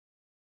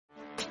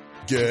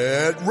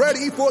Get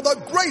ready for the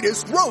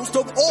greatest roast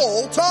of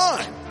all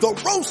time.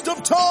 The Roast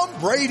of Tom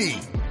Brady.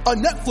 A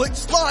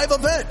Netflix live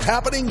event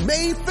happening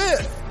May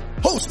 5th.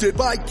 Hosted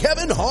by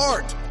Kevin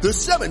Hart. The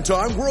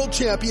 7-time world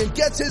champion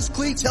gets his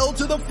cleats held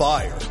to the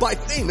fire by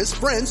famous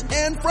friends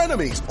and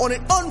frenemies on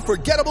an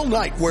unforgettable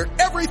night where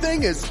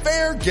everything is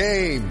fair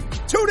game.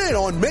 Tune in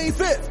on May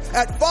 5th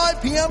at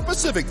 5 p.m.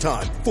 Pacific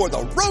time for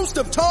the Roast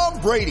of Tom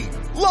Brady.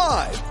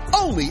 Live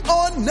only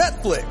on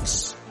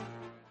Netflix.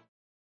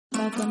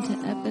 Welcome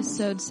to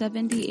episode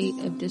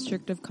 78 of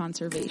District of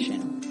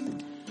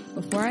Conservation.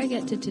 Before I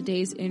get to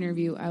today's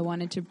interview, I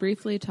wanted to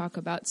briefly talk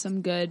about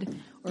some good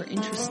or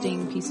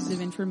interesting pieces of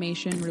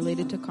information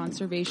related to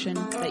conservation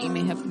that you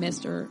may have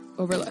missed or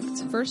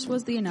overlooked. First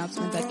was the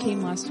announcement that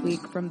came last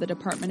week from the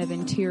Department of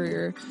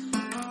Interior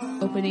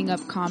opening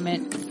up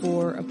comment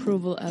for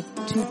approval of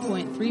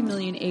 2.3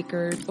 million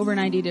acres, over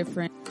 90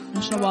 different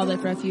National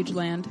Wildlife Refuge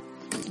land,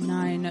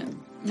 9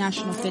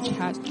 national fish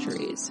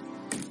hatcheries.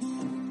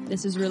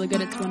 This is really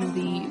good. It's one of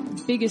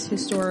the biggest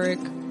historic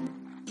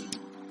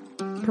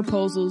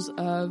proposals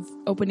of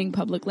opening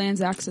public lands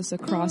access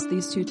across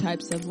these two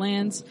types of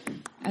lands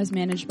as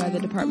managed by the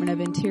Department of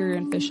Interior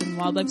and Fish and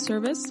Wildlife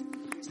Service.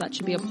 So that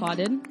should be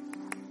applauded.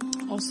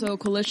 Also, a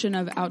coalition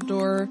of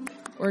outdoor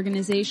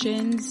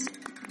organizations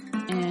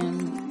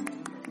and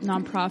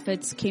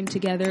nonprofits came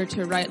together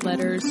to write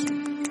letters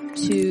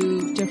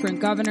to different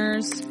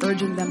governors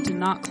urging them to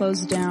not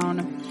close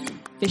down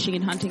fishing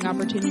and hunting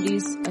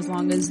opportunities as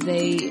long as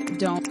they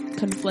don't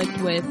conflict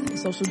with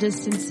social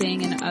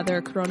distancing and other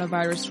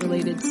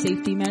coronavirus-related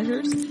safety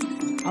measures.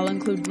 I'll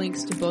include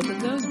links to both of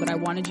those, but I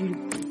wanted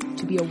you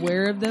to be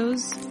aware of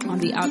those on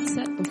the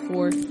outset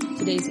before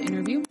today's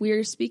interview. We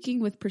are speaking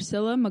with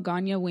Priscilla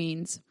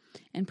Magana-Weens,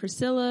 and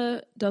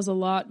Priscilla does a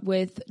lot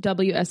with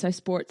WSI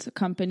Sports, a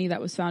company that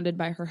was founded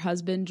by her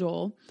husband,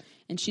 Joel,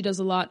 and she does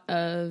a lot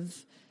of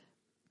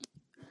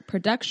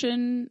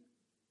production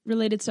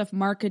related stuff,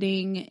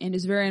 marketing, and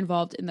is very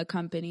involved in the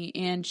company.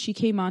 And she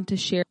came on to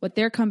share what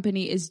their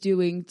company is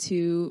doing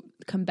to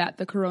combat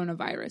the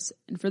coronavirus.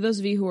 And for those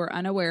of you who are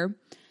unaware,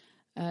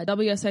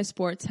 WSI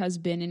Sports has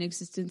been in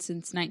existence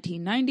since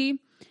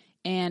 1990,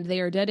 and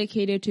they are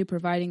dedicated to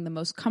providing the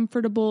most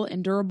comfortable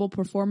and durable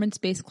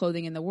performance-based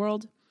clothing in the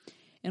world.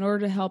 In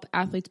order to help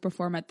athletes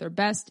perform at their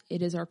best,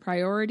 it is our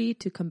priority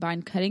to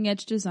combine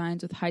cutting-edge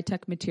designs with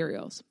high-tech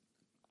materials.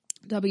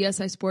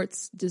 WSI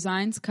Sports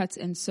designs, cuts,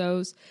 and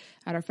sews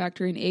at our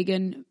factory in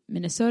Eagan,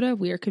 Minnesota.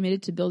 We are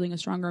committed to building a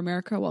stronger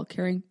America while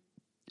caring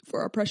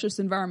for our precious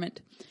environment.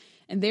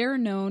 And they are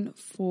known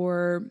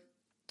for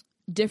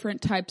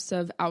different types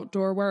of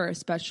outdoor wear,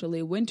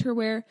 especially winter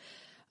wear.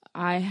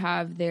 I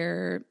have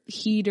their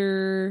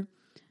heater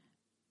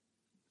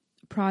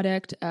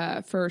product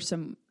for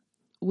some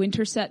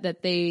winter set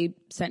that they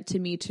sent to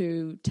me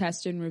to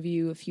test and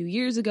review a few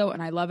years ago,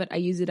 and I love it. I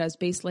use it as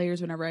base layers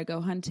whenever I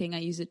go hunting. I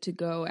use it to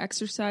go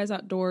exercise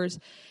outdoors.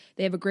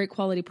 They have a great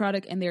quality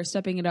product, and they are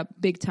stepping it up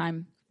big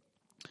time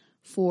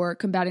for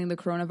combating the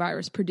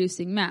coronavirus,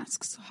 producing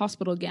masks,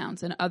 hospital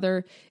gowns, and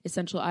other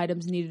essential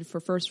items needed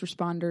for first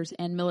responders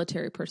and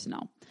military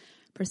personnel.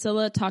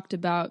 Priscilla talked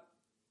about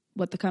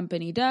what the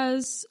company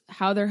does,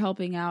 how they're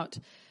helping out,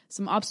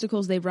 some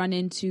obstacles they've run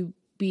into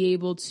be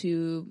able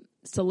to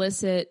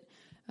solicit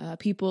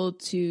people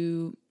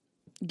to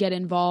get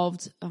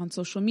involved on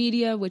social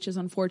media, which is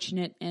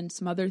unfortunate, and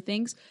some other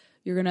things.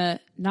 You're going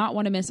to not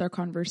want to miss our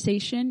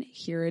conversation.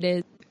 Here it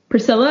is.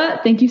 Priscilla,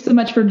 thank you so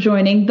much for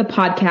joining the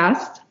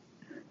podcast.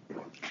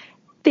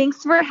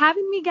 Thanks for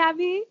having me,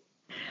 Gabby.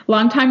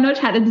 Long time no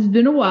chat. It's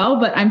been a while,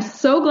 but I'm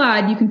so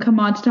glad you can come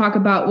on to talk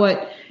about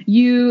what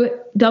you,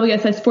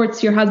 WSI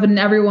Sports, your husband, and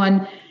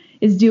everyone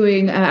is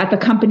doing at the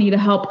company to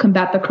help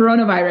combat the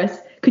coronavirus.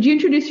 Could you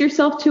introduce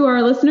yourself to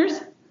our listeners?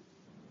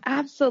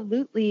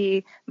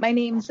 Absolutely. My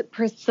name's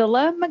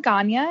Priscilla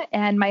Magana,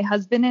 and my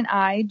husband and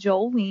I,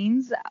 Joel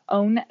Weens,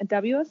 own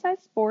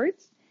WSI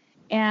Sports.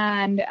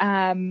 And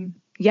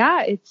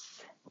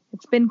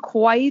it's been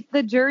quite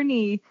the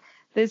journey.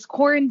 This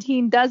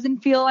quarantine doesn't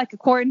feel like a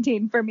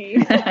quarantine for me.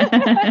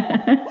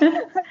 I'm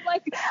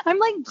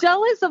like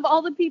jealous of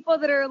all the people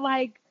that are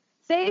like,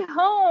 stay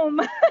home.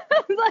 I'm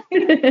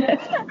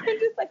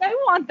just like, I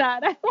want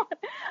that.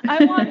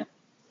 I want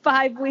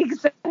 5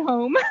 weeks at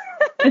home.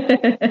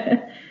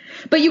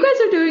 But you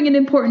guys are doing an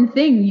important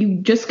thing. You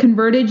just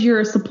converted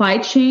your supply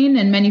chain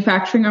and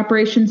manufacturing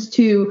operations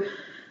to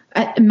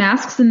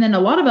masks and then a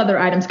lot of other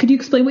items. Could you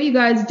explain what you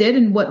guys did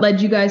and what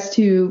led you guys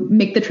to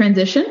make the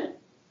transition?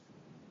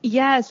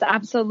 Yes,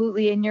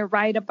 absolutely. And you're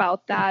right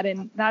about that.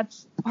 And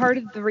that's part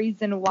of the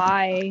reason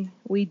why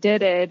we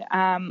did it.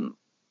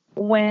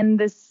 When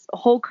this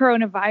whole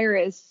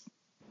coronavirus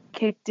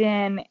kicked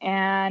in,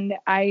 and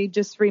I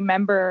just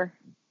remember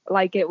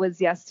like it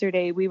was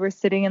yesterday, we were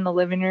sitting in the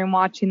living room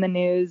watching the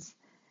news,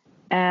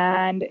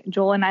 and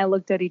Joel and I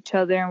looked at each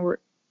other and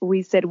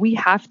we said, we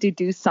have to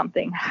do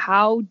something.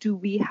 How do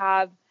we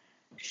have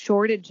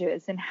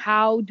shortages, and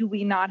how do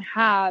we not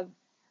have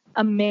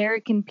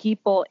American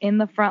people in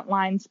the front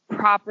lines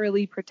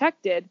properly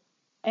protected?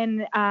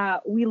 And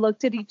we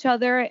looked at each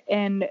other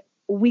and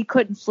we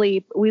couldn't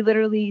sleep. We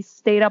literally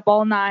stayed up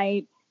all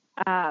night,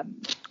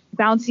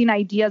 bouncing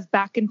ideas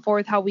back and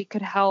forth how we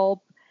could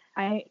help.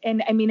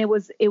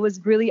 It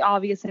was really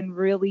obvious and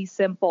really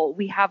simple.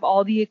 We have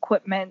all the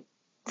equipment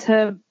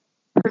to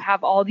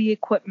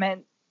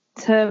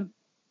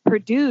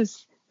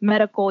produce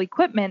medical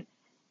equipment,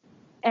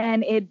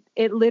 and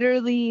it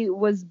literally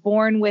was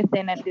born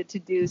within it to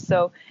do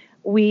so.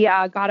 We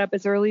got up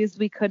as early as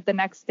we could the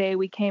next day.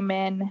 We came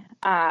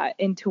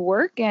into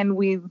work, and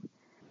we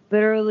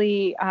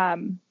literally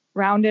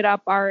rounded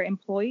up our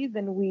employees,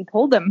 and we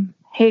told them,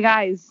 hey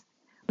guys,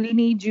 we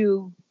need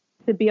you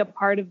to be a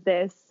part of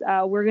this.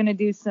 We're going to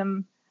do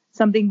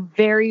something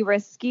very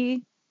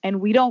risky, and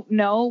we don't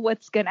know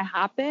what's going to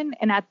happen.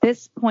 And at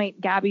this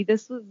point, Gabby,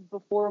 this was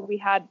before we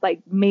had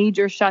like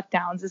major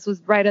shutdowns. This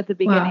was right at the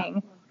beginning.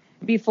 Wow.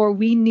 Before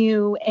we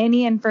knew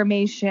any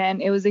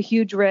information. It was a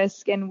huge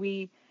risk,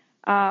 and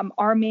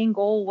our main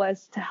goal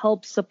was to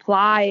help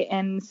supply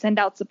and send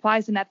out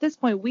supplies. And at this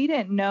point, we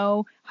didn't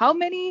know how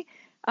many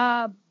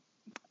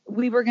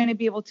we were going to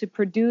be able to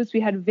produce. We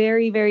had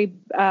very, very,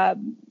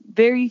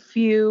 very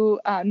few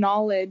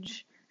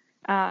knowledge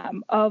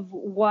of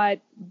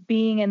what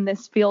being in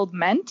this field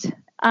meant.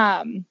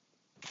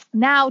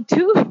 Now,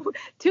 two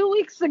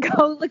weeks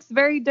ago looks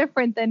very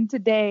different than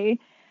today.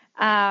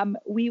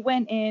 We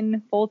went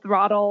in full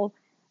throttle,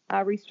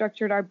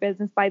 restructured our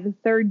business. By the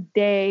third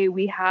day,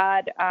 we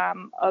had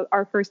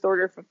our first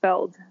order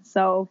fulfilled.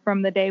 So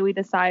from the day we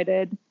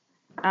decided,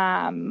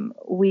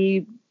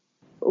 we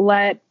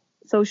let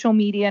social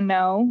media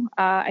know.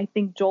 I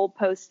think Joel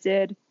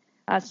posted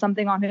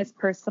something on his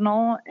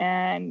personal,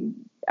 and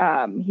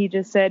he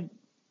just said,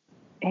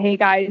 hey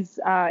guys,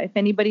 if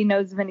anybody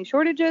knows of any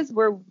shortages,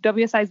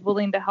 WSI is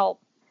willing to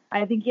help.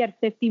 I think he had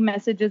 50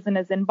 messages in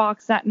his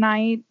inbox that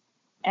night,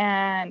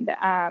 and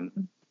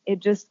it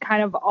just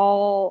kind of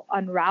all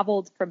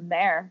unraveled from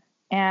there.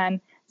 And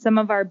some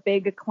of our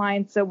big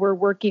clients that we're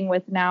working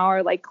with now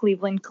are like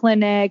Cleveland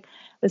Clinic,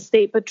 the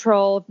State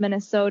Patrol of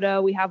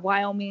Minnesota. We have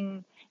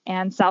Wyoming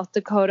and South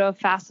Dakota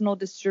Fastenal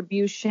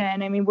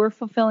Distribution. I mean, we're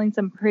fulfilling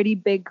some pretty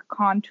big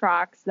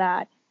contracts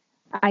that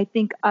I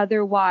think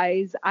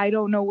otherwise, I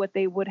don't know what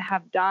they would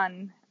have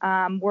done.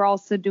 We're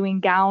also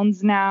doing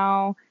gowns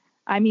now.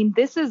 I mean,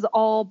 this has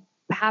all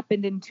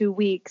happened in 2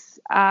 weeks.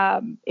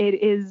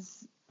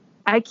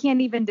 I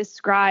can't even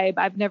describe.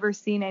 I've never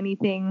seen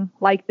anything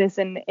like this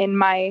in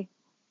my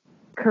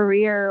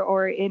career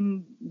or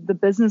in the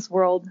business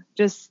world.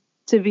 Just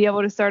to be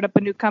able to start up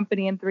a new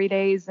company in 3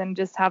 days and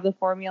just have the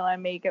formula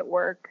and make it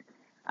work.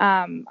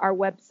 Our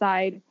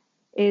website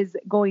is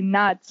going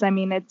nuts. I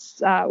mean,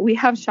 it's we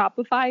have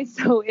Shopify,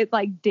 so it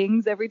like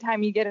dings every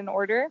time you get an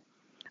order.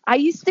 I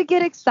used to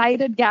get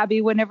excited,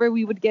 Gabby, whenever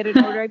we would get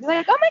an order. I'd be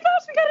like, oh my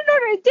gosh, we got an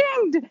order, it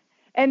dinged.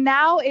 And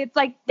now it's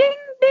like ding,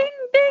 ding,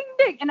 ding,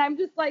 ding. And I'm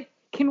just like,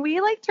 can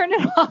we like turn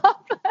it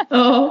off?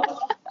 Oh.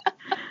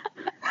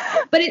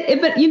 But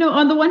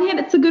on the one hand,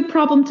 it's a good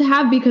problem to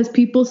have because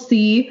people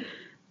see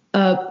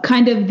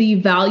kind of the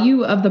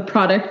value of the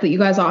product that you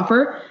guys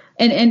offer.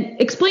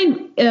 And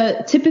explain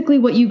typically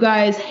what you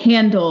guys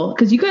handle,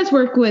 because you guys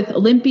work with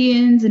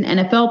Olympians and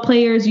NFL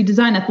players. You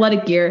design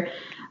athletic gear,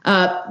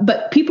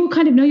 but people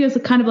kind of know you as a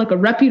kind of like a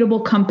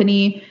reputable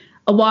company.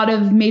 A lot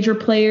of major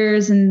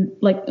players and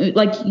like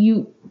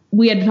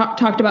we had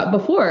talked about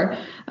before,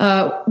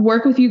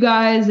 work with you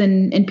guys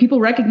and people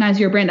recognize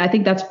your brand. I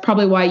think that's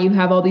probably why you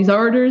have all these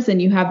orders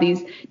and you have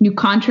these new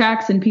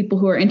contracts and people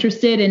who are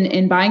interested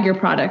in buying your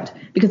product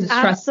because it's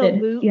trusted.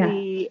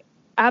 Absolutely. Yeah.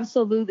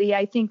 Absolutely.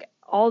 I think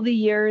all the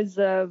years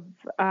of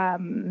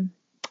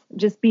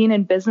just being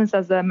in business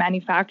as a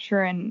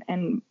manufacturer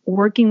and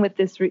working with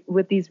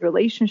these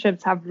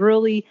relationships have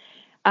really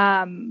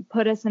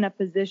put us in a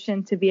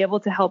position to be able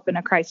to help in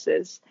a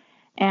crisis.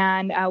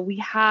 And we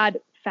had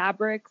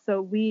fabric.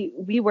 So we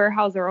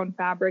warehouse our own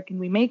fabric and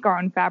we make our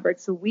own fabric.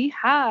 So we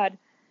had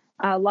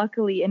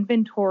luckily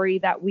inventory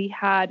that we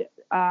had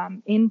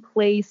in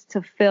place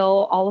to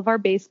fill all of our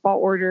baseball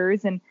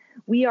orders. And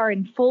we are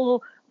in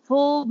full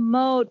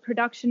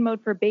production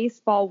mode for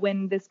baseball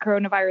when this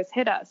coronavirus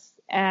hit us.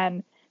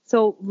 And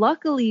so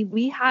luckily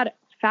we had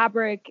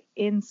fabric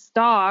in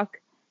stock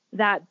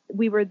that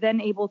we were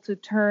then able to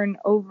turn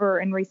over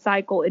and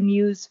recycle and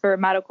use for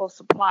medical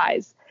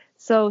supplies.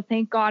 So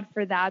thank God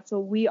for that. So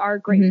we are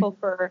grateful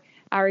for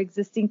our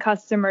existing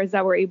customers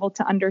that were able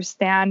to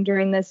understand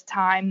during this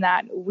time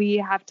that we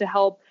have to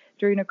help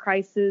during a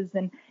crisis.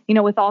 And,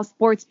 with all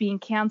sports being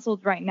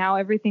canceled right now,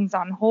 everything's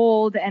on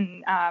hold.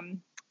 And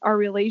our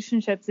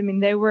relationships, I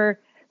mean, they were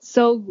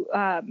so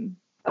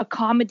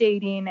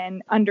accommodating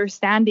and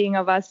understanding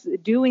of us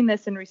doing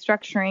this and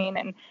restructuring.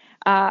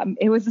 And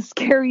it was a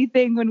scary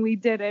thing when we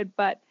did it,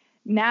 but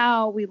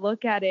now we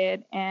look at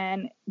it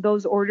and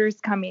those orders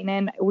coming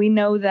in, we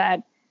know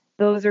that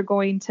those are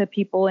going to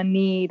people in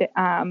need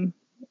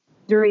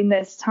during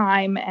this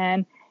time.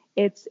 And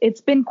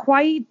it's been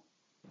quite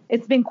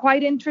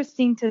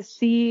interesting to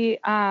see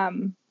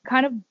kind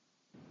of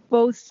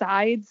both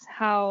sides,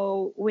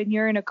 how when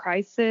you're in a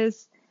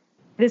crisis,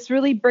 this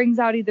really brings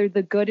out either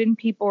the good in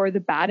people or the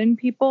bad in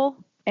people.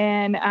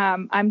 And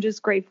I'm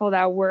just grateful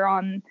that we're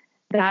on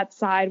that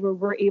side where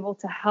we're able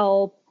to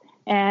help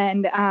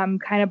and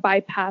kind of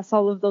bypass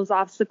all of those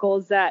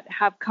obstacles that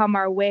have come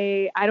our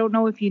way. I don't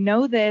know if you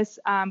know this,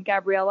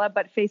 Gabriella,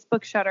 but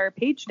Facebook shut our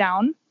page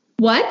down.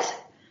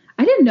 What?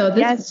 I didn't know this.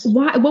 Yes.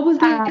 Why? What was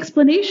the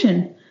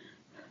explanation?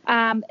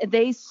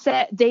 They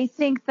said they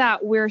think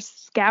that we're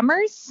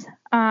scammers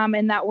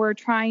and that we're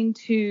trying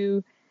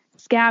to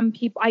scam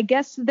people. I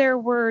guess there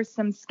were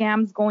some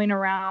scams going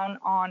around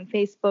on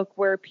Facebook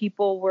where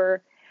people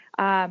were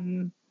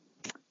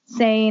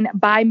saying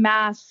buy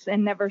masks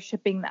and never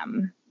shipping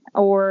them,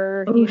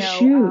 or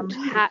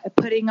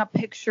putting up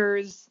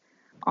pictures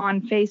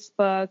on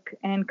Facebook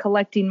and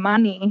collecting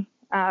money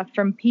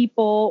from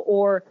people,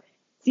 or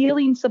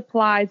stealing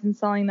supplies and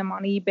selling them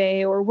on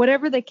eBay, or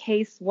whatever the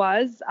case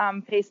was.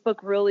 Facebook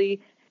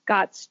really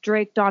got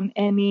strict on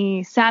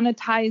any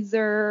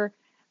sanitizer,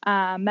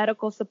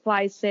 medical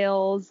supply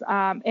sales,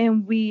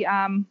 and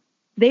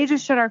they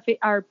just shut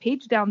our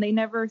page down. They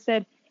never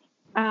said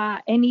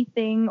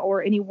anything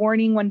or any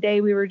warning. One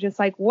day we were just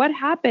like, what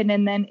happened?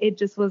 And then it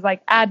just was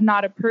like, ad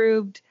not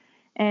approved.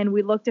 And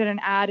we looked at an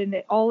ad,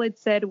 and all it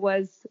said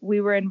was we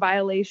were in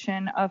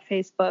violation of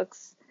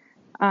Facebook's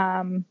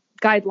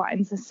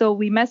guidelines. So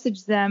we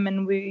messaged them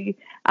and we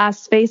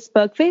asked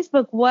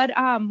Facebook,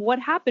 what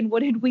happened?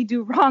 What did we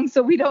do wrong?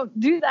 So we don't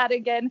do that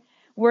again.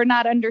 We're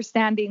not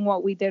understanding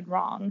what we did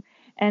wrong.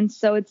 And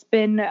so it's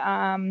been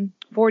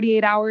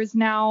 48 hours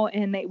now,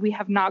 and we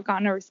have not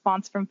gotten a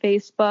response from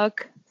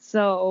Facebook.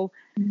 So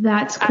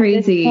that's crazy.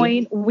 At this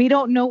point, we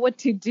don't know what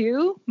to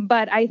do,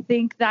 but I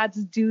think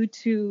that's due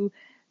to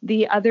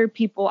the other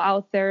people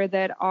out there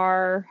that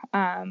are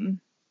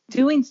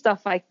doing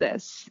stuff like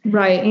this.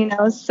 Right.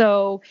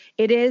 So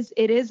it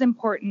is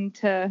important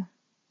to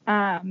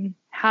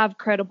have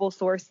credible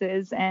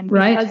sources, and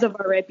because of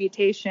our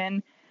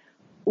reputation,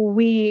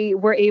 we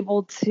were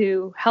able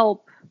to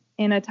help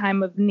in a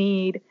time of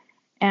need.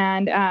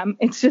 And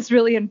it's just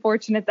really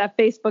unfortunate that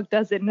Facebook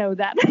doesn't know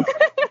that.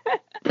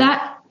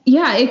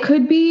 It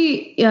could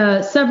be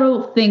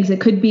several things.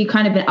 It could be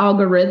kind of an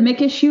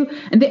algorithmic issue.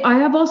 And I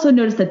have also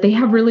noticed that they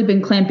have really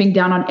been clamping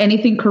down on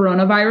anything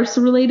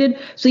coronavirus related.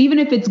 So even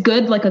if it's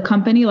good, like a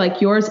company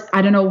like yours,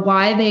 I don't know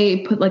why they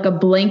put like a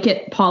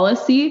blanket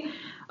policy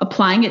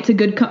applying it to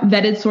good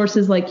vetted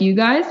sources like you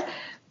guys.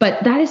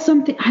 But that is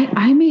something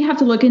I may have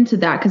to look into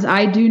that, because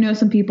I do know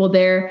some people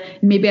there,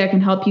 and maybe I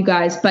can help you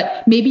guys.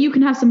 But maybe you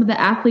can have some of the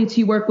athletes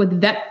you work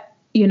with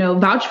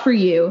vouch for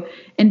you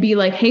and be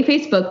like, hey,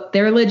 Facebook,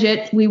 they're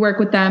legit. We work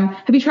with them.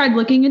 Have you tried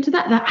looking into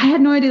that? I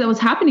had no idea that was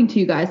happening to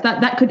you guys.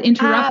 That could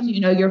interrupt,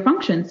 your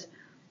functions.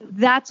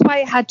 That's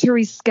why I had to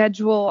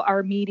reschedule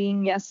our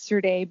meeting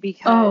yesterday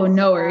because. Oh,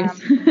 no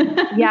worries.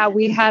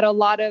 We had a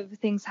lot of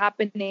things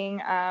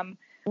happening.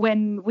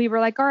 When we were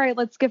like, all right,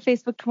 let's give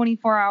Facebook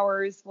 24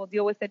 hours. We'll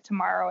deal with it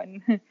tomorrow.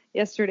 And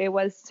yesterday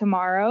was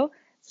tomorrow.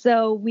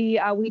 So we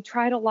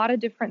tried a lot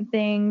of different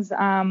things.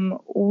 I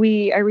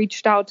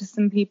reached out to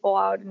some people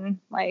out in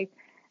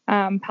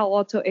Palo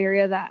Alto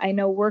area that I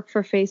know work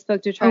for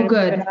Facebook to try to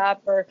move it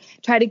up or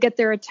try to get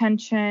their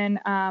attention.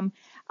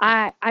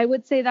 I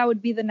would say that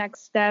would be the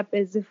next step,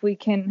 is if we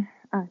can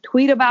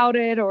tweet about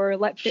it or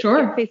get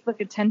Facebook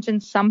attention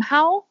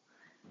somehow.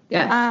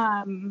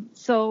 Yes.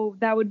 So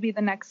that would be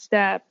the next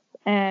step.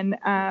 And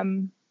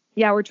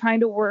we're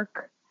trying to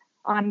work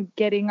on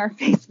getting our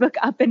Facebook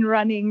up and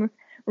running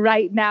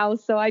right now.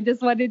 So I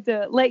just wanted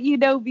to let you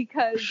know,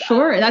 because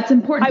that's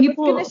important. I was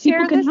going to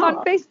share this on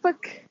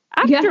Facebook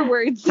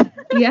afterwards.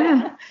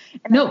 Yeah.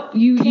 No,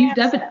 you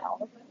definitely.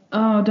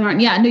 Oh, darn.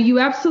 Yeah, no, you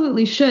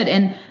absolutely should.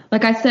 And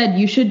like I said,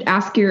 you should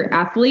ask your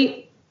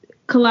athlete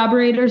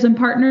collaborators and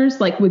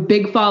partners, like with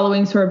big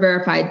followings who are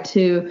verified,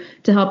 to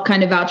help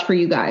kind of vouch for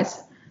you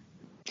guys.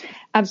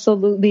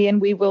 Absolutely. And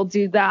we will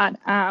do that.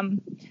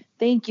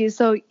 Thank you.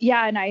 So,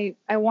 and I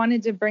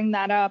wanted to bring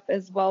that up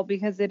as well,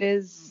 because it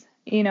is,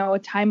 a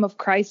time of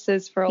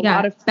crisis for a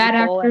lot of people. Bad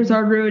actors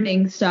are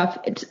ruining stuff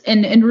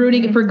and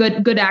ruining it for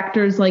good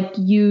actors like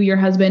you, your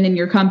husband, and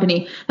your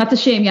company. That's a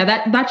shame. Yeah,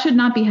 that should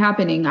not be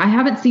happening. I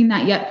haven't seen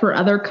that yet for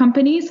other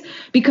companies,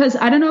 because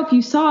I don't know if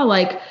you saw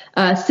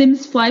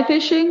Sims Fly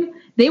Fishing.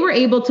 They were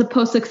able to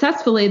post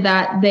successfully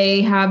that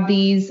they have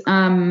these,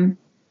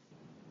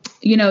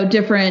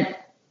 different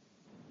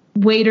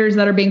waders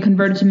that are being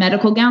converted to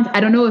medical gowns. I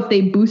don't know if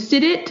they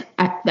boosted it.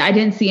 I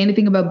didn't see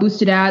anything about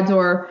boosted ads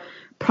or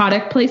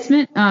product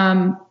placement.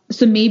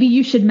 So maybe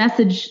you should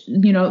message,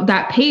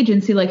 that page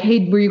and see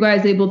hey, were you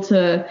guys able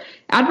to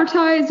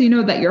advertise,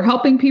 that you're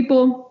helping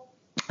people?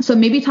 So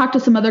maybe talk to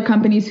some other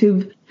companies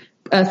who've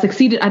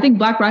succeeded. I think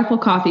Black Rifle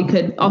Coffee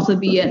could also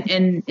be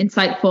an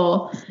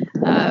insightful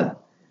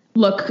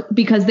look,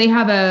 because they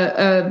have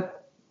a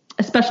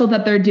special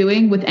that they're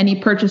doing with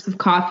any purchase of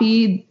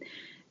coffee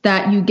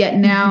that you get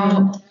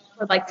now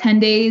for 10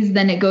 days,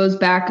 then it goes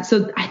back.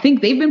 So I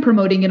think they've been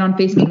promoting it on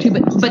Facebook too,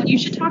 but you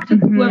should talk to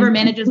whoever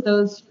manages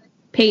those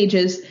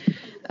pages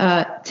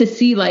to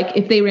see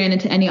if they ran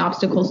into any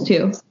obstacles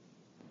too.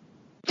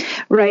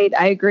 Right.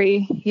 I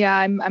agree. Yeah,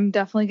 I'm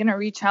definitely going to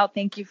reach out.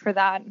 Thank you for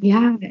that.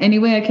 Yeah, any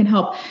way I can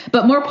help,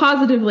 but more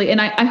positively.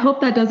 And I hope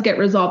that does get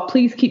resolved.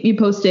 Please keep me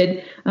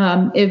posted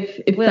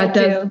if Will that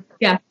does. do.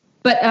 Yeah.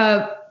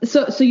 But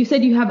so you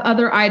said you have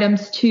other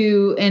items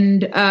too,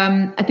 and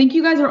I think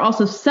you guys are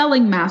also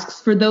selling masks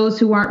for those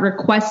who aren't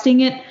requesting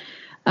it.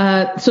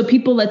 So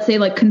people, let's say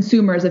like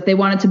consumers, if they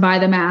wanted to buy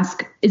the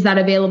mask, is that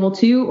available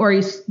too? Or are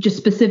you just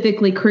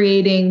specifically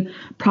creating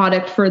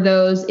product for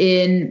those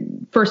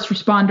in first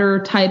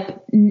responder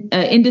type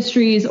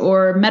industries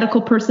or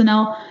medical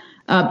personnel?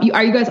 Are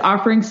you guys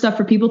offering stuff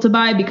for people to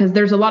buy? Because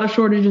there's a lot of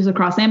shortages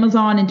across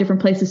Amazon and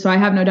different places. So I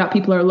have no doubt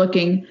people are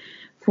looking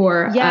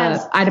for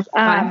yes, items to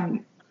buy.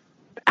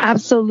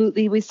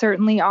 Absolutely. We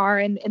certainly are.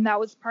 And that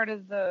was part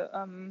of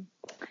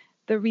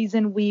the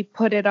reason we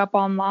put it up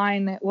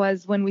online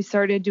was when we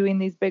started doing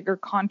these bigger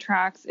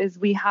contracts is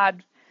we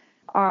had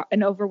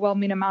an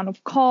overwhelming amount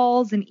of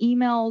calls and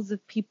emails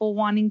of people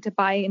wanting to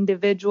buy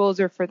individuals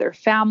or for their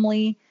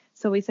family.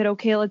 So we said,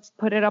 okay, let's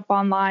put it up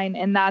online.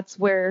 And that's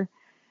where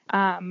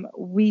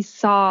we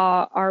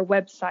saw our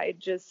website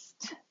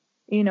just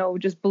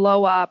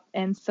blow up.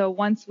 And so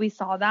once we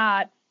saw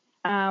that,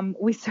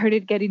 we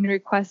started getting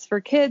requests for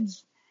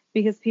kids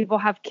because people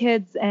have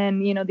kids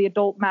and, the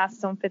adult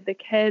masks don't fit the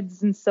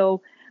kids. And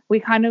so we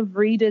kind of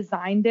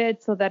redesigned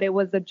it so that it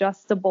was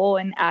adjustable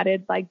and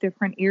added like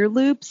different ear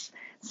loops.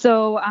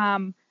 So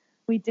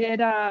we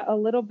did a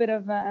little bit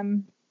of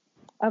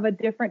a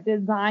different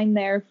design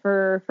there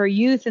for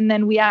youth. And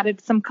then we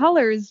added some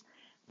colors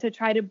to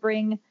try to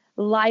bring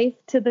life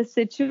to the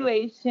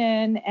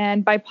situation.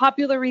 And by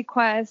popular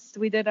request,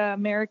 we did an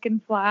American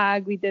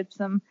flag. We did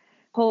some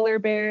polar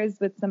bears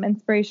with some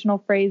inspirational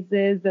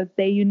phrases that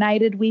say,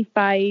 united we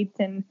fight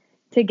and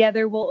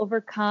together we'll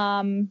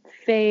overcome,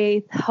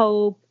 faith,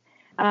 hope.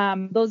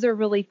 Those are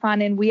really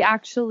fun. And we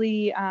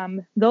actually,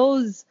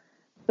 those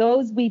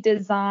we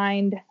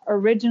designed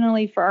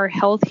originally for our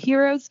Health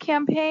Heroes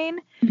campaign,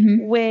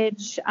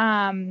 which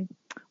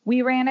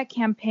we ran a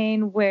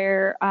campaign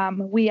where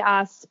we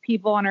asked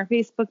people on our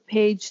Facebook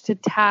page to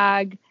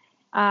tag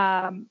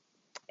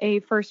a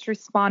first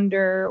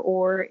responder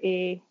or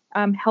a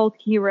health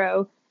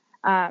hero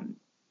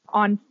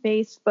on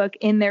Facebook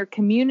in their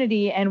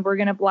community, and we're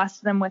going to bless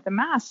them with a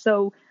mask.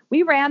 So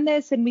we ran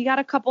this and we got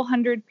a couple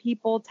hundred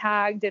people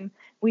tagged, and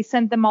we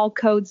sent them all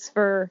codes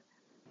for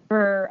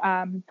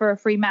a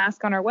free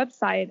mask on our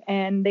website,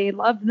 and they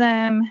loved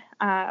them.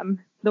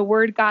 The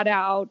word got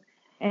out.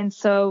 And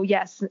so,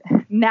 yes,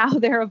 now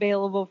they're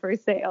available for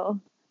sale.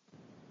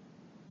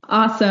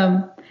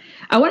 Awesome.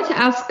 I wanted to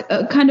ask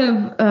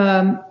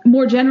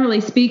more generally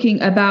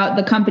speaking about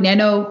the company. I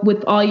know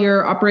with all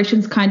your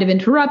operations kind of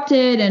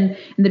interrupted and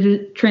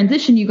the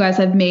transition you guys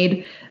have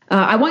made,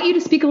 I want you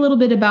to speak a little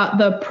bit about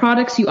the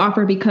products you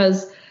offer,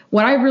 because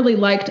what I really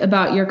liked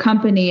about your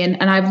company, and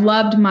I've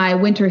loved my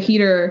winter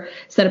heater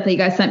setup that you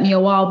guys sent me a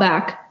while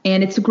back,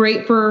 and it's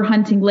great for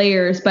hunting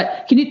layers,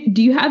 but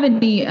do you have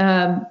any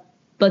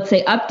let's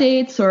say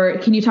updates, or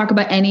can you talk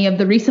about any of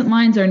the recent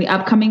lines or any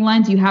upcoming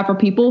lines you have for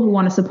people who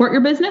want to support your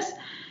business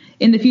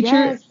in the future?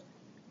 Yes,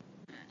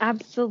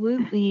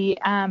 absolutely.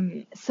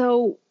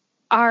 So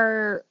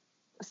our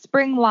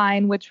spring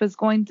line, which was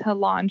going to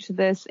launch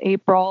this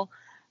April,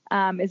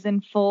 is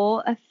in full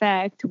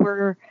effect.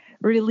 We're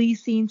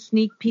releasing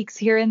sneak peeks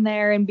here and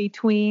there in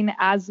between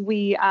as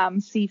we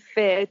see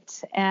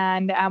fit.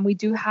 And we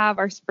do have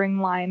our spring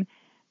line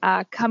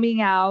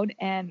coming out,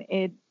 and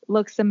it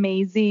looks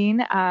amazing.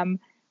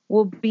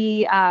 We'll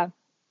be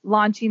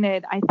launching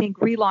it, I think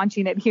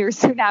relaunching it here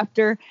soon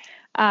after,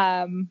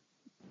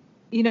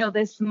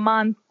 this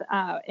month.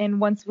 And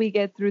once we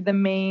get through the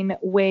main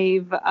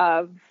wave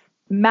of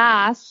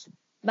masks,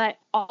 but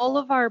all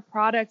of our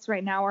products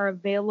right now are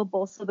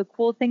available. So the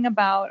cool thing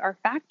about our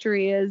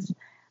factory is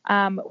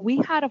we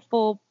had a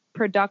full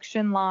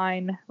production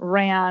line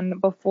ran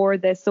before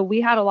this. So we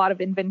had a lot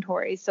of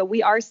inventory. So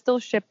we are still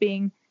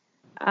shipping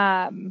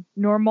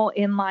normal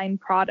inline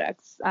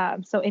products.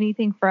 So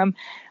anything from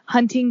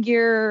hunting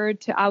gear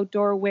to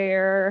outdoor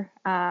wear.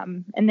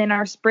 And then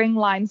our spring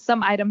line,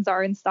 some items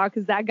are in stock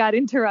because that got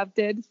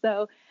interrupted.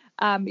 So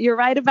you're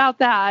right about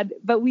that.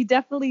 But we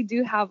definitely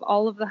do have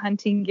all of the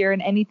hunting gear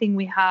and anything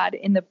we had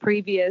in the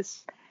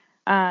previous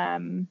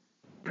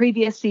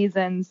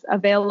seasons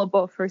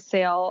available for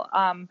sale.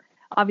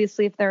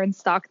 Obviously, if they're in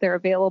stock, they're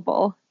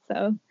available.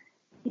 So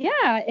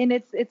yeah, and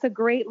it's a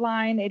great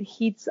line. It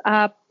heats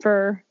up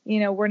for,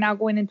 we're now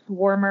going into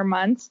warmer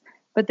months,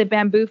 but the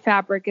bamboo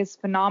fabric is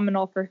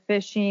phenomenal for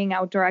fishing,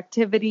 outdoor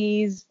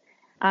activities,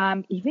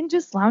 even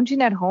just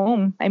lounging at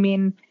home. I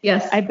mean,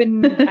 yes, I've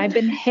been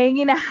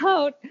hanging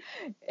out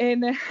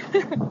in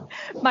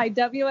my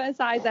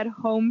WSIs at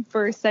home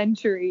for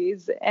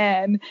centuries,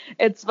 and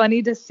it's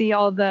funny to see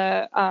all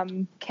the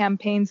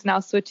campaigns now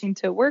switching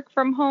to work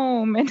from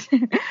home, and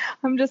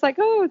I'm just like,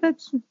 oh,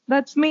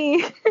 that's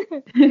me.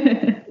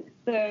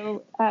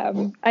 So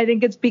I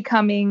think it's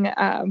becoming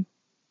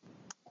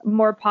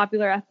more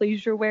popular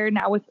athleisure wear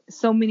now with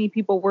so many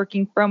people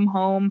working from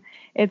home.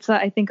 It's,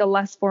 I think, a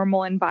less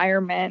formal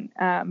environment.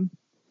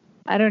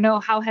 I don't know.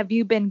 How have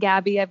you been,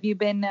 Gabby? Have you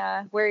been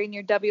wearing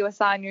your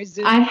WSI on your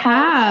Zoom I calls?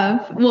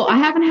 have. Well, I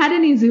haven't had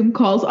any Zoom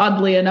calls,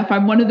 oddly enough.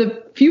 I'm one of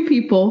the few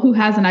people who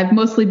hasn't. I've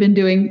mostly been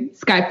doing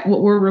Skype,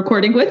 what we're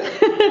recording with.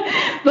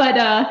 But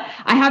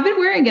I have been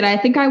wearing it. I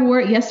think I wore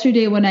it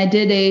yesterday when I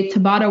did a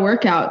Tabata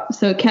workout.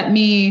 So it kept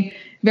me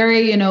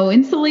very,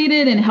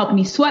 insulated and helped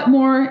me sweat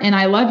more. And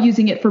I love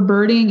using it for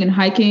birding and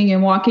hiking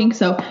and walking.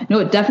 So no,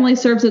 it definitely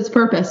serves its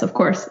purpose, of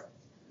course.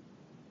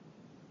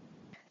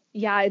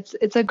 Yeah,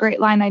 it's a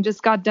great line. I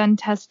just got done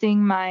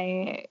testing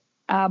my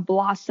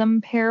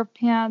Blossom pair of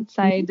pants.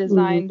 I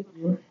designed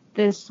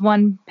this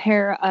one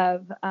pair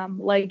of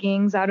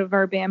leggings out of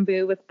our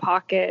bamboo with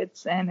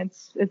pockets, and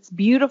it's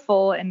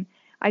beautiful. And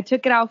I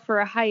took it out for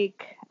a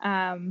hike.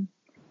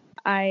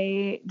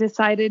 I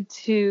decided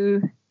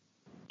to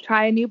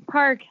try a new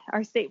park.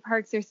 Our state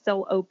parks are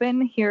still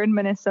open here in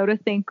Minnesota,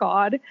 thank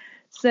God.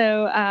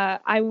 So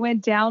I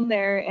went down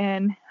there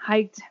and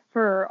hiked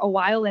for a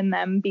while in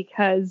them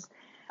because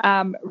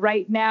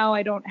right now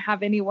I don't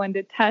have anyone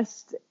to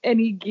test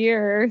any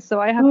gear, so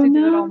I have to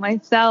do it all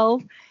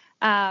myself.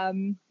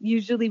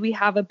 Usually we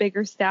have a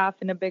bigger staff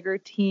and a bigger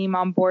team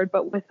on board,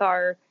 but with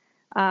our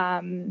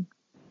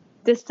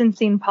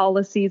distancing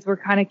policies, we're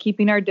kind of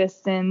keeping our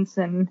distance,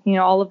 and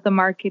all of the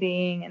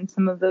marketing and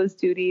some of those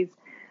duties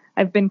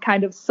I've been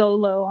kind of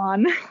solo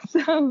on.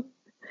 So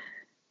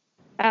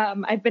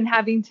I've been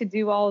having to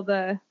do all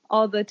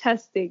the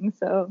testing.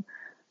 So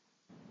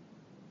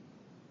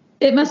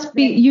it must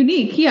be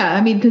unique. Yeah.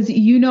 I mean, because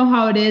you know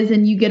how it is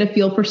and you get a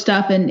feel for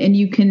stuff and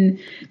you can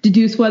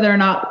deduce whether or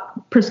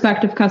not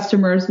prospective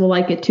customers will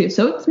like it too.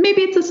 So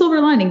maybe it's a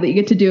silver lining that you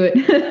get to do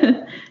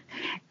it.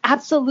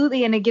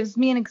 Absolutely. And it gives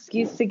me an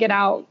excuse to get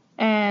out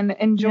and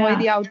enjoy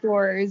the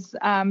outdoors.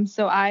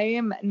 So I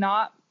am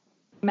not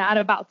mad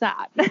about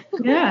that.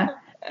 Yeah.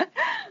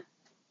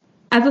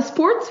 As a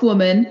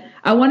sportswoman,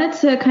 I wanted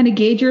to kind of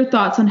gauge your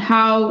thoughts on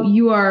how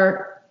you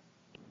are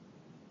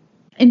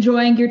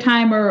enjoying your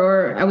time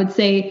or I would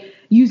say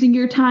using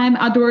your time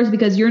outdoors,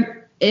 because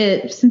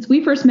since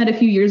we first met a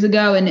few years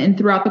ago and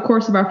throughout the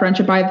course of our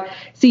friendship, I've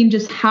seen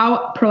just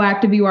how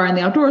proactive you are in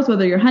the outdoors,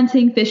 whether you're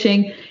hunting,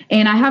 fishing,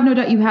 and I have no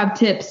doubt you have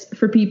tips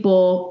for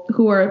people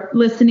who are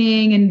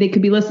listening, and they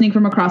could be listening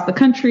from across the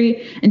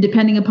country, and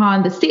depending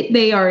upon the state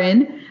they are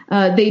in,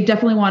 they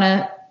definitely want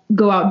to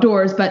go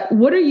outdoors. But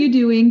what are you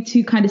doing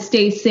to kind of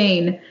stay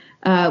sane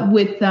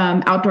with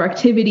outdoor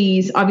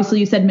activities? Obviously,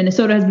 you said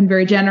Minnesota has been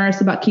very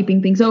generous about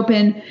keeping things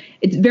open.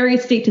 It's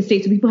varies state to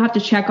state, so people have to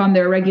check on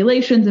their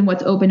regulations and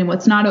what's open and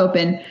what's not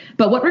open.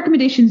 But what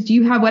recommendations do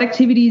you have? What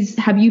activities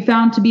have you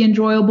found to be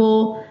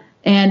enjoyable?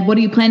 And what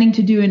are you planning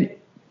to do in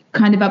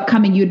kind of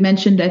upcoming? You had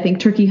mentioned, I think,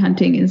 turkey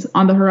hunting is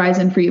on the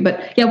horizon for you.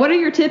 But yeah, what are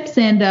your tips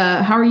and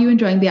how are you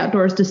enjoying the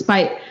outdoors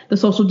despite the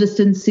social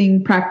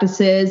distancing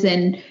practices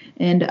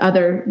and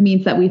other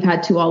means that we've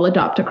had to all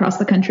adopt across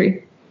the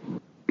country?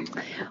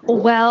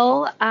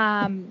 Well,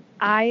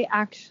 I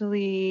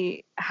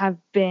actually have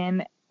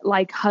been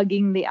like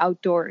hugging the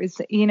outdoors.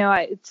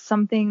 It's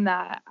something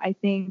that I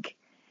think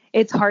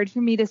it's hard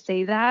for me to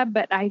say that,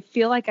 but I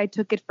feel like I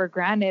took it for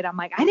granted. I'm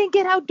like, I didn't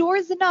get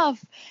outdoors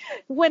enough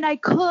when I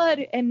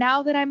could. And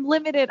now that I'm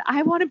limited,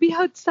 I want to be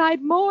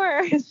outside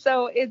more.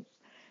 So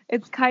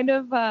it's kind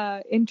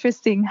of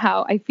interesting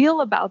how I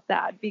feel about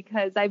that,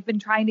 because I've been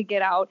trying to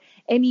get out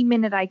any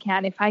minute I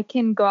can. If I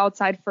can go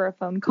outside for a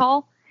phone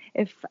call,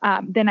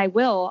 then I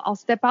will. I'll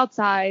step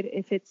outside.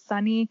 If it's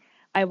sunny,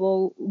 I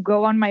will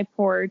go on my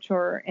porch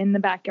or in the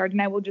backyard,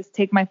 and I will just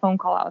take my phone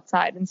call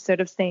outside instead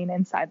of staying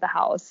inside the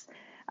house.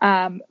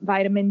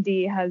 Vitamin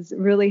D has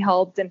really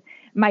helped, and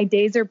my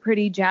days are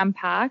pretty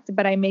jam-packed,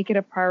 but I make it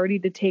a priority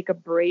to take a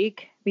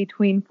break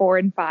between 4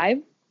 and 5,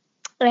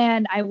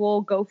 and I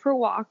will go for a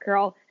walk, or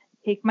I'll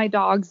take my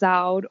dogs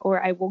out,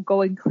 or I will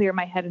go and clear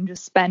my head and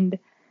just spend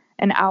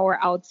an hour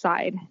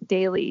outside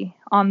daily.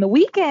 On the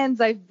weekends,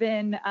 I've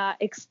been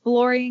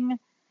exploring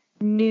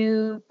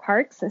new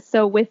parks.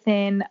 So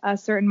within a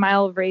certain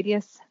mile of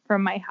radius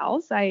from my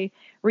house, I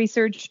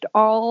researched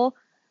all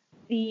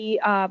the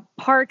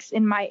parks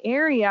in my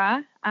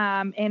area,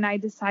 and I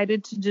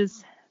decided to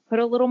just put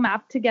a little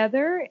map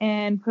together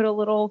and put a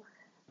little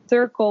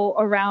circle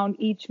around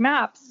each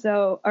map,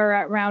 or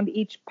around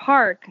each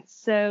park.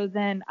 So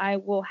then I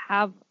will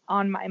have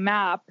on my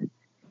map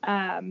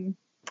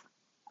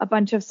a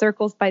bunch of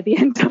circles by the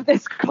end of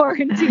this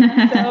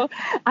quarantine. So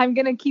I'm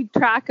going to keep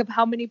track of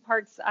how many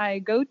parks I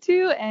go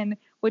to and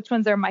which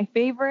ones are my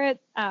favorite,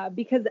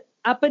 because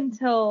up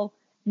until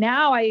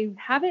now, I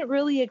haven't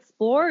really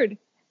explored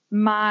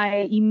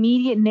my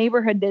immediate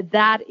neighborhood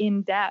that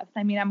in depth.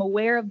 I mean, I'm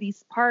aware of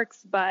these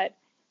parks, but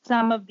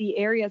some of the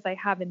areas I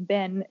haven't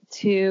been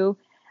to.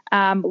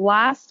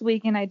 Last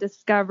weekend, I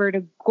discovered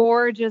a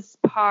gorgeous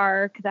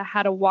park that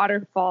had a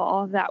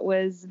waterfall that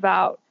was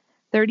about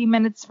 30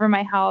 minutes from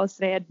my house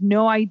that I had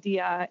no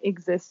idea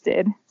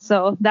existed.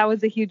 So that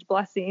was a huge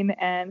blessing.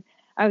 And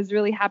I was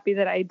really happy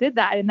that I did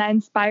that. And that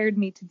inspired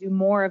me to do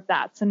more of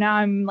that. So now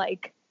I'm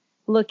like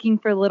looking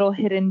for little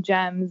hidden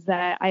gems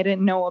that I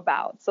didn't know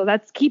about. So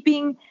that's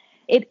keeping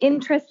it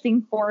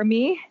interesting for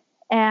me.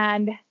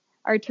 and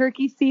our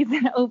turkey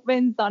season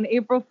opens on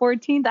April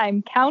 14th.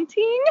 I'm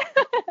counting.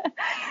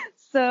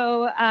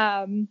 So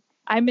I'm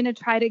going to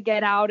try to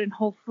get out, and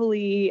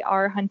hopefully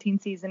our hunting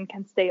season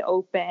can stay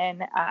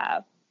open.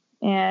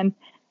 And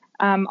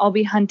I'll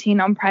be hunting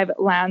on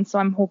private land. So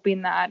I'm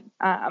hoping that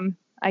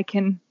I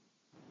can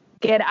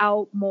get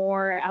out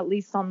more, at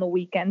least on the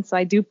weekend. So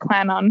I do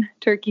plan on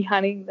turkey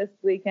hunting this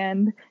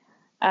weekend.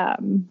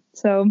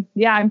 So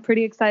yeah, I'm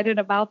pretty excited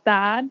about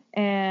that.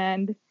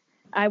 And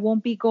I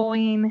won't be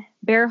going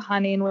bear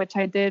hunting, which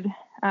I did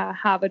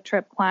have a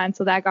trip planned.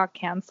 So that got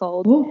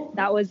canceled. Ooh.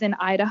 That was in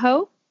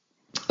Idaho.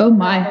 Oh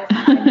my.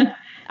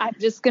 I'm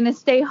just going to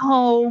stay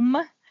home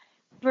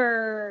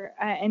for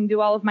and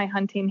do all of my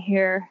hunting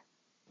here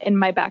in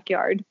my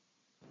backyard.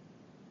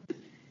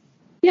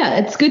 Yeah,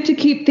 it's good to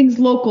keep things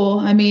local.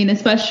 I mean,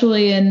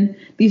 especially in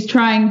these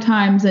trying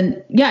times.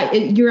 And yeah,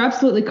 you're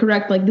absolutely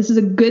correct. Like, this is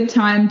a good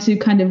time to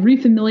kind of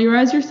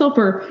refamiliarize yourself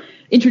or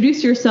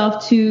introduce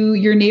yourself to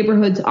your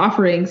neighborhood's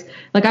offerings.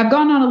 Like, I've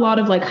gone on a lot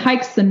of like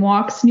hikes and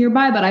walks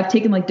nearby, but I've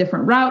taken like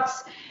different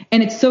routes.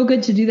 And it's so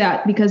good to do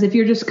that, because if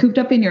you're just cooped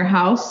up in your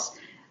house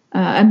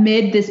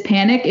amid this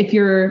panic, if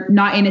you're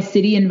not in a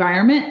city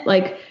environment,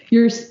 like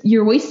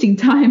you're wasting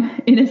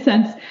time in a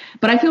sense.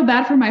 But I feel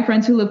bad for my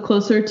friends who live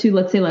closer to,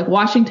 let's say, like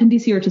Washington,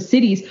 D.C. or to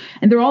cities,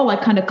 and they're all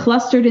like kind of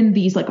clustered in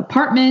these like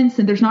apartments,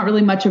 and there's not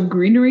really much of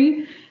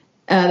greenery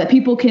that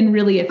people can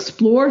really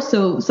explore.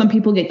 So some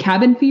people get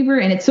cabin fever,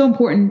 and it's so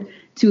important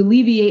to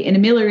alleviate and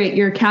ameliorate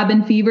your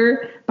cabin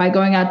fever by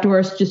going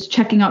outdoors, just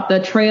checking out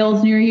the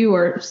trails near you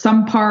or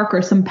some park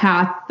or some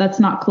path that's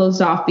not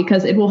closed off,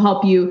 because it will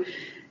help you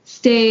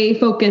stay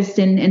focused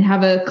and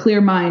have a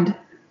clear mind.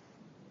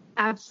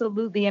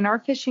 Absolutely. And our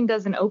fishing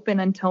doesn't open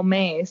until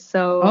May.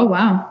 So, oh,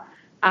 wow.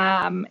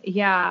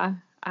 Yeah,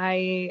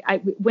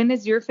 when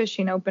is your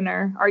fishing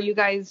opener? Are you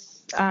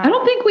guys, I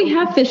don't think we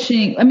have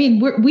fishing. I mean,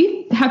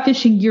 we have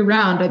fishing year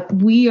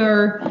round. We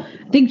are,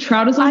 I think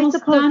trout is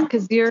almost done.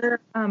 Because you're,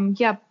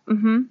 yeah.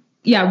 Mm-hmm.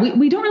 Yeah,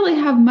 we don't really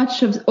have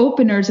much of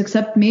openers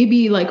except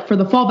maybe like for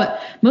the fall,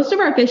 but most of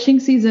our fishing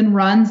season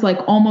runs like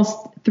almost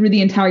through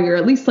the entire year,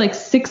 at least like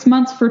 6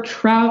 months for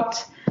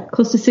trout,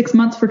 close to 6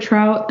 months for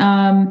trout.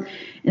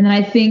 And then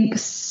I think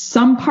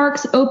some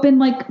parks open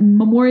like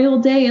Memorial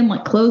Day and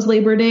like close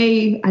Labor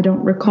Day. I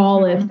don't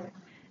recall if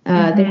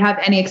they have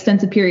any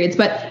extensive periods,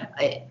 but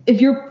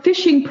if you're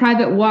fishing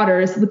private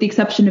waters, with the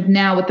exception of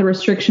now with the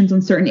restrictions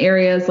on certain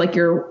areas like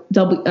your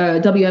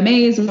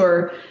WMAs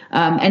or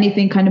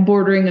anything kind of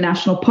bordering a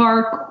national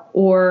park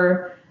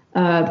or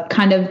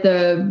kind of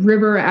the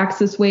river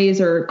access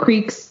ways or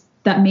creeks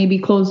that may be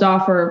closed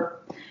off or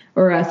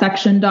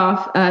sectioned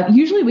off,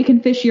 usually we can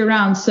fish year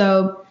round.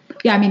 So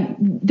yeah, I mean,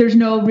 there's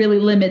no really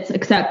limits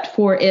except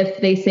for if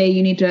they say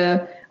you need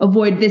to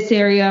avoid this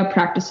area,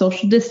 practice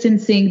social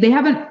distancing. They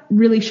haven't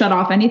really shut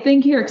off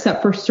anything here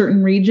except for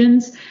certain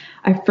regions.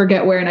 I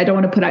forget where, and I don't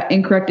want to put out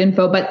incorrect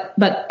info, but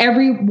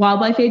every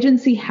wildlife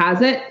agency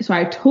has it. So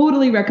I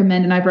totally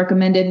recommend, and I've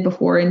recommended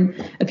before in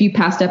a few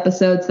past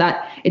episodes,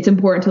 that it's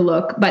important to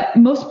look. But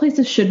most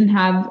places shouldn't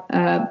have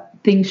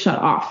things shut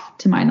off,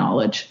 to my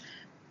knowledge.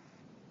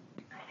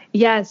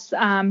 Yes.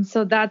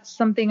 So that's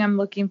something I'm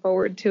looking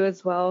forward to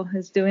as well,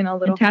 is doing a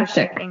little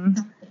fishing.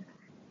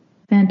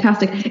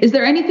 Fantastic. Is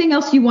there anything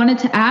else you wanted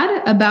to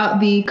add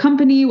about the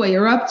company, what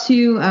you're up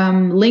to,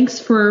 links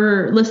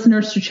for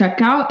listeners to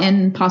check out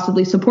and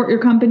possibly support your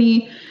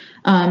company,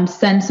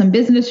 send some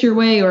business your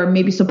way, or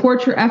maybe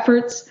support your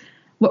efforts?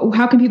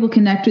 How can people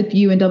connect with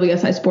you and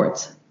WSI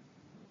Sports?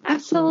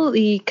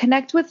 Absolutely.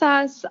 Connect with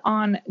us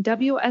on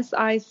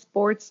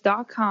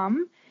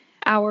WSIsports.com.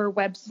 Our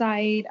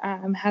website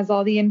has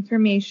all the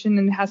information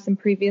and has some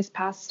previous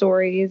past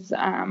stories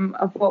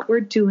of what we're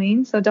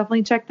doing. So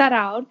definitely check that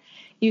out.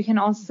 You can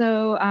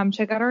also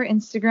check out our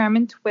Instagram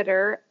and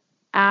Twitter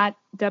at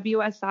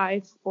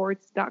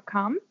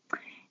WSIsports.com.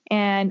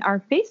 And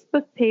our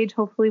Facebook page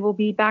hopefully will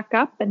be back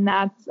up, and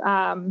that's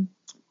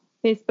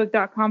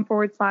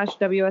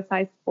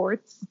facebook.com/WSI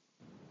Sports.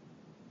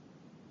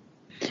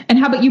 And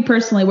how about you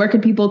personally? Where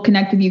can people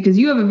connect with you? Because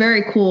you have a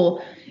very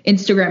cool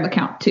Instagram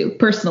account too,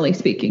 personally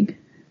speaking.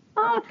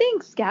 Oh,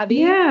 thanks, Gabby.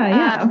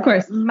 Yeah, of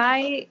course.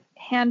 My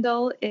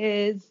handle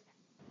is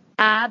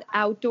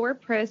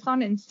 @OutdoorPris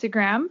on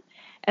Instagram,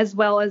 as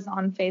well as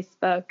on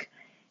Facebook.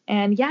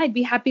 And yeah, I'd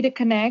be happy to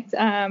connect.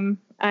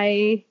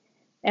 I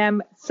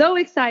am so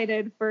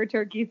excited for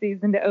turkey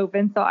season to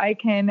open, so I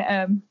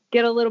can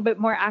get a little bit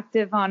more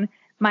active on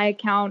my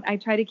account. I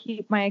try to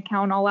keep my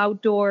account all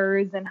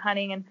outdoors and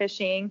hunting and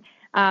fishing,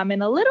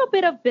 and a little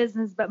bit of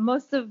business, but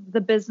most of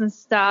the business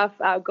stuff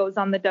goes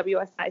on the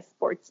WSI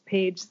Sports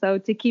page. So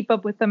to keep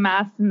up with the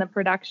mass and the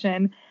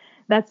production,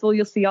 that's where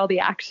you'll see all the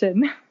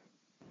action.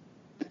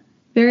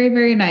 Very,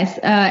 very nice.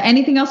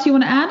 Anything else you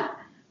want to add?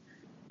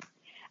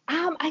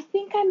 I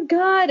think I'm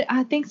good.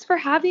 Thanks for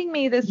having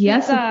me.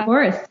 Yes, of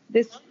course.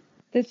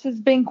 This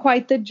has been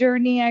quite the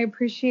journey. I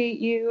appreciate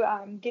you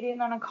getting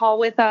on a call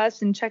with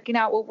us and checking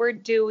out what we're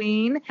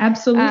doing.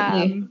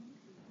 Absolutely.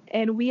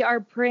 And we are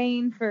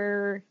praying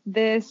for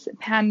this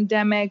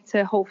pandemic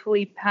to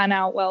hopefully pan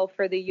out well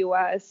for the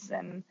U.S.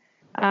 and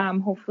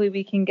hopefully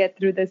we can get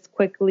through this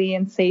quickly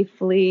and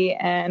safely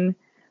and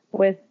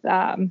with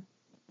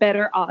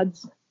better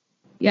odds.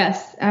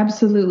 Yes,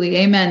 absolutely.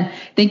 Amen.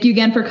 Thank you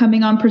again for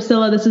coming on,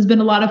 Priscilla. This has been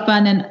a lot of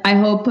fun, and I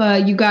hope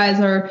you guys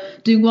are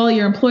doing well.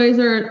 Your employees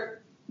are,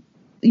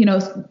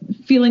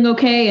 feeling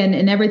okay,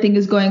 and everything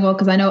is going well,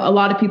 because I know a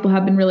lot of people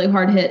have been really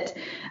hard hit.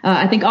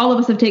 I think all of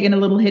us have taken a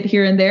little hit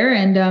here and there,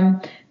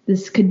 and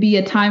this could be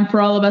a time for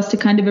all of us to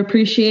kind of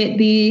appreciate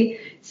the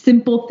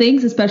simple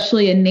things,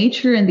 especially in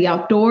nature and the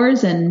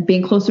outdoors and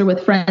being closer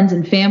with friends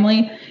and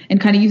family, and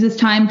kind of use this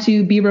time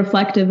to be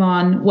reflective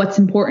on what's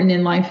important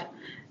in life.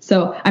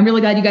 So I'm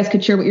really glad you guys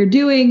could share what you're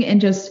doing,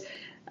 and just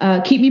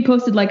keep me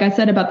posted, like I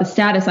said, about the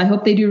status. I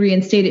hope they do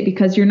reinstate it,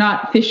 because you're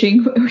not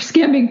phishing or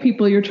scamming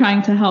people. You're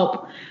trying to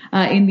help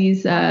in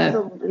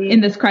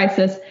this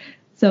crisis.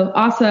 So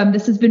awesome.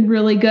 This has been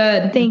really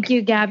good. Thank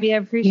you, Gabby. I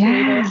appreciate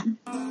it.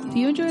 If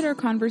you enjoyed our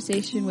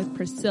conversation with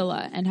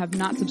Priscilla and have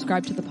not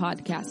subscribed to the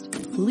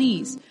podcast,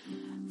 please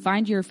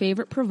find your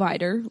favorite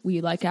provider. We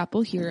like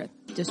Apple here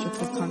at District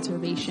of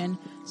Conservation.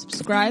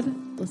 Subscribe,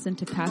 listen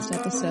to past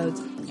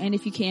episodes, and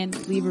if you can,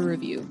 leave a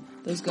review.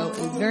 Those go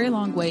a very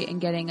long way in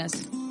getting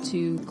us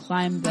to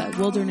climb the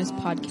Wilderness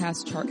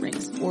Podcast chart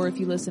ranks. Or if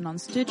you listen on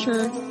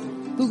Stitcher,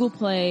 Google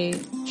Play,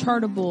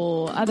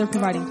 Chartable, other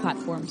providing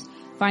platforms,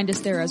 find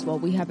us there as well.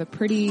 We have a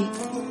pretty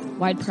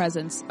wide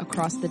presence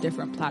across the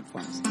different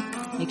platforms.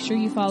 Make sure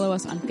you follow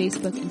us on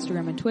Facebook,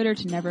 Instagram, and Twitter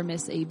to never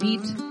miss a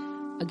beat,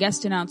 a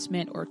guest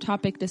announcement, or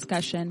topic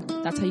discussion.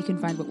 That's how you can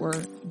find what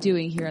we're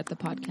doing here at the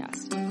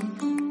podcast.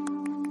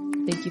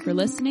 Thank you for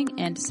listening,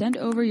 and send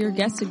over your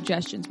guest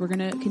suggestions. We're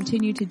going to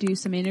continue to do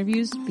some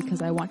interviews,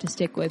 because I want to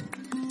stick with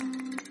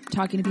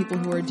talking to people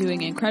who are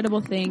doing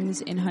incredible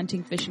things in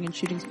hunting, fishing, and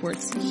shooting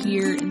sports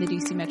here in the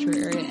DC metro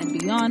area and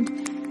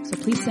beyond. So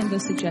please send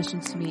those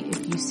suggestions to me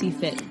if you see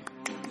fit.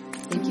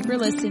 Thank you for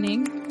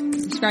listening.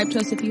 Subscribe to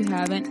us if you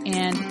haven't,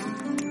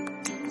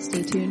 and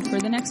stay tuned for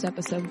the next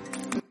episode.